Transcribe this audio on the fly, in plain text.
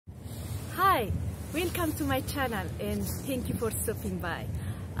Welcome to my channel and thank you for stopping by.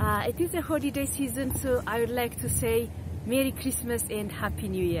 It is a holiday season, so I would like to say Merry Christmas and Happy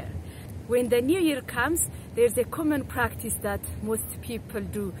New Year. When the New Year comes, there's a common practice that most people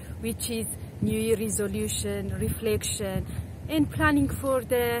do, which is New Year resolution, reflection, and planning for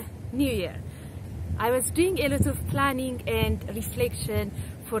the New Year. I was doing a lot of planning and reflection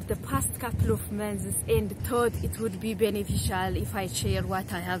for the past couple of months and thought it would be beneficial if I share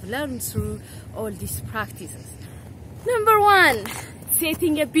what I have learned through all these practices. Number one,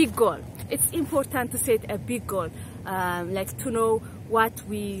 setting a big goal. It's important to set a big goal, like to know what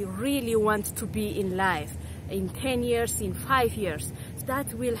we really want to be in life in 10 years, in 5 years.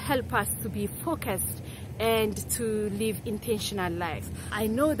 That will help us to be focused and to live intentional life. I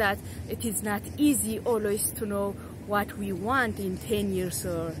know that it is not easy always to know what we want in 10 years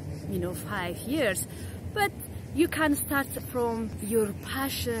or 5 years, but you can start from your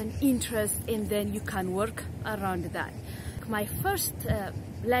passion, interest, and then you can work around that. My first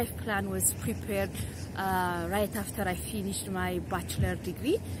life plan was prepared right after I finished my bachelor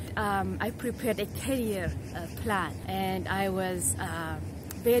degree. I prepared a 10-year plan, and I was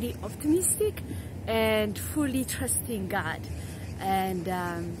very optimistic and fully trusting God. And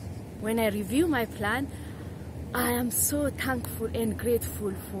when I review my plan, I am so thankful and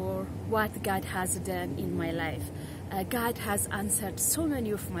grateful for what God has done in my life. God has answered so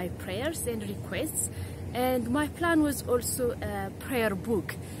many of my prayers and requests, and my plan was also a prayer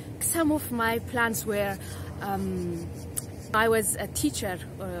book. Some of my plans were, I was a teacher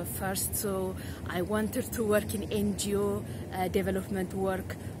first, so I wanted to work in NGO development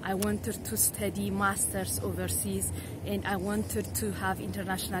work. I wanted to study masters overseas, and I wanted to have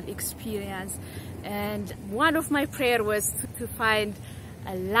international experience. And one of my prayer was to find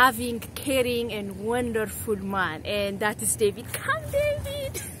a loving, caring, and wonderful man, and that is David. Come,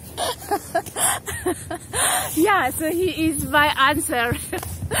 David! Yeah, so he is my answer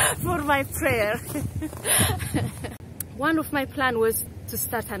for my prayer. One of my plans was to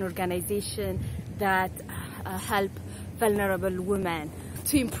start an organization that help vulnerable women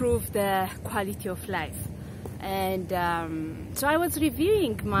to improve the quality of life. And so I was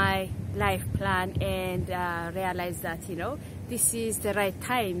reviewing my life plan and realized that this is the right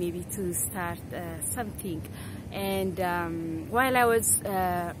time maybe to start something. And while I was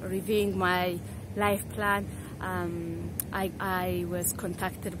reviewing my life plan, I was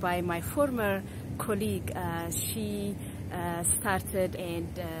contacted by my former colleague. She started and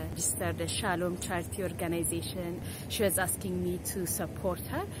registered a Shalom charity organization. She was asking me to support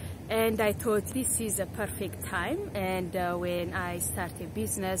her, and I thought this is a perfect time. And when I start a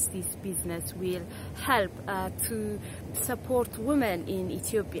business, this business will help to support women in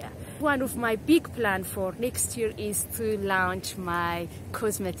Ethiopia. One of my big plans for next year is to launch my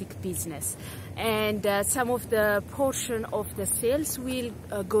cosmetic business, and some of the portion of the sales will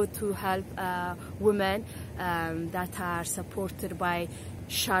go to help women that are supported by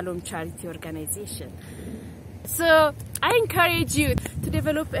Shalom charity organization. So I encourage you to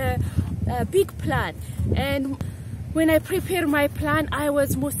develop a big plan. And when I prepare my plan, I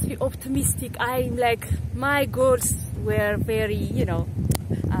was mostly optimistic. My goals were very,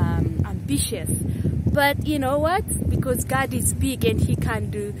 ambitious. But you know what? Because God is big and He can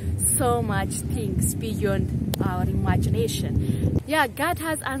do so much things beyond our imagination. Yeah, God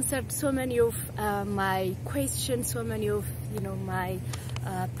has answered so many of my questions, so many of my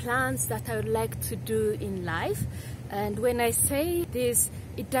plans that I would like to do in life. And when I say this,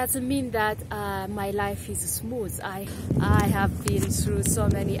 it doesn't mean that my life is smooth. I have been through so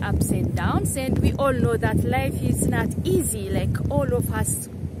many ups and downs, and we all know that life is not easy. Like all of us,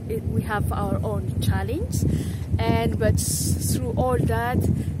 we have our own challenge, but through all that,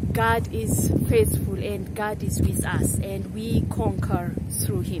 God is faithful and God is with us, and we conquer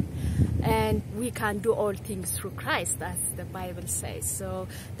through Him. And we can do all things through Christ, as the Bible says. So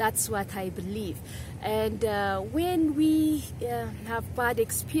that's what I believe. And when we have bad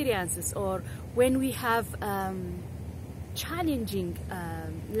experiences, or when we have challenging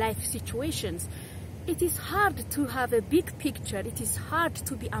life situations, it is hard to have a big picture. It is hard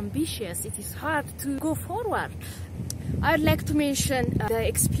to be ambitious. It is hard to go forward. I would like to mention the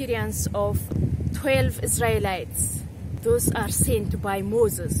experience of 12 Israelites. Those are sent by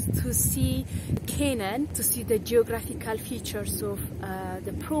Moses to see Canaan, to see the geographical features of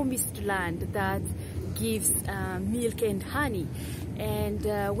the promised land that gives milk and honey. And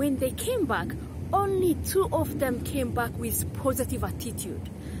when they came back, only 2 of them came back with positive attitude.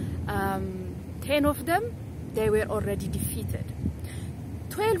 10 of them, they were already defeated.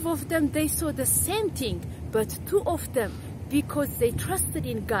 12 of them, they saw the same thing, but 2 of them, because they trusted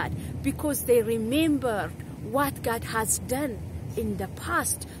in God, because they remembered what God has done in the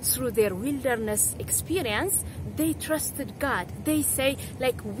past through their wilderness experience. They trusted God. They say,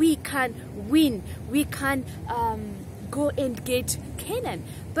 like, we can win, we can go and get Canaan.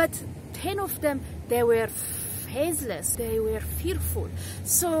 But 10 of them, they were faithless, they were fearful.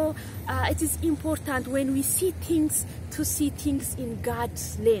 So it is important when we see things to see things in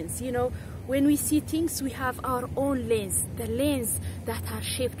God's lens. You know, when we see things, we have our own lens, the lens that are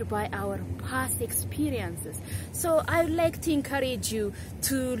shaped by our past experiences. So I would like to encourage you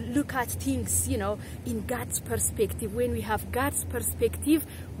to look at things, you know, in God's perspective. When we have God's perspective,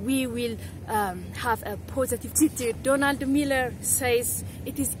 we will have a positive attitude. Donald Miller says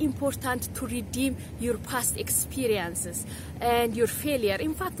it is important to redeem your past experiences and your failure.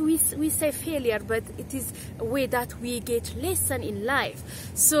 In fact, we say failure, but it is a way that we get lesson in life.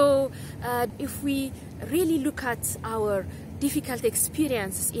 So if we really look at our difficult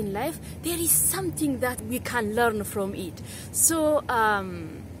experiences in life, there is something that we can learn from it. So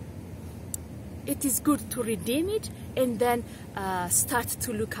it is good to redeem it and then start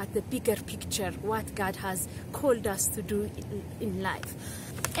to look at the bigger picture, what God has called us to do in life.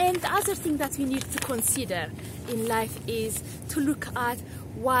 And the other thing that we need to consider in life is to look at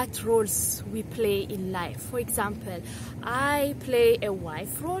what roles we play in life. For example, I play a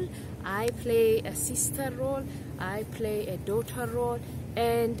wife role, I play a sister role, I play a daughter role,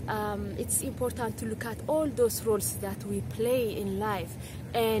 and it's important to look at all those roles that we play in life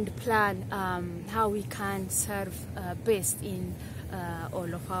and plan how we can serve best in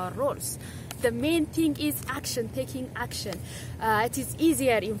all of our roles. The main thing is action, taking action. It is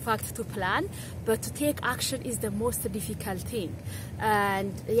easier, in fact, to plan, but to take action is the most difficult thing.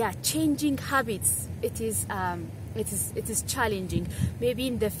 And yeah, changing habits, it is challenging. Maybe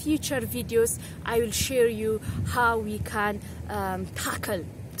in the future videos, I will share you how we can tackle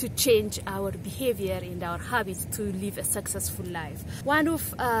to change our behavior and our habits to live a successful life. One of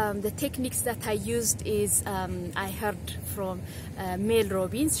the techniques that I used is, I heard from Mel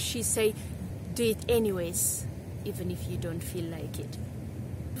Robbins. She said, do it anyways, even if you don't feel like it.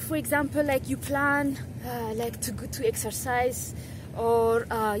 For example, like you plan like to go to exercise, or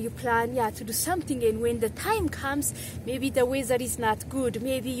you plan to do something, and when the time comes, maybe the weather is not good,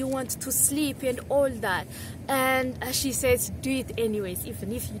 maybe you want to sleep and all that, and she says do it anyways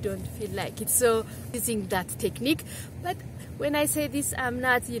even if you don't feel like it. So using that technique. But when I say this, I'm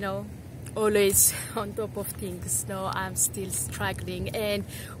not, you know, always on top of things. No, I'm still struggling, and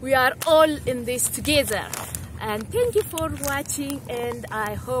we are all in this together. And thank you for watching, and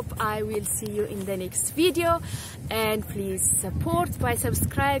I hope I will see you in the next video. And please support by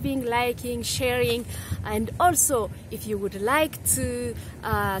subscribing, liking, sharing, and also if you would like to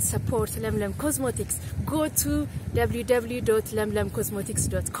support Lemlem Cosmetics, go to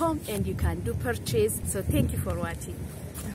www.lemlemcosmetics.com and you can do purchase. So thank you for watching.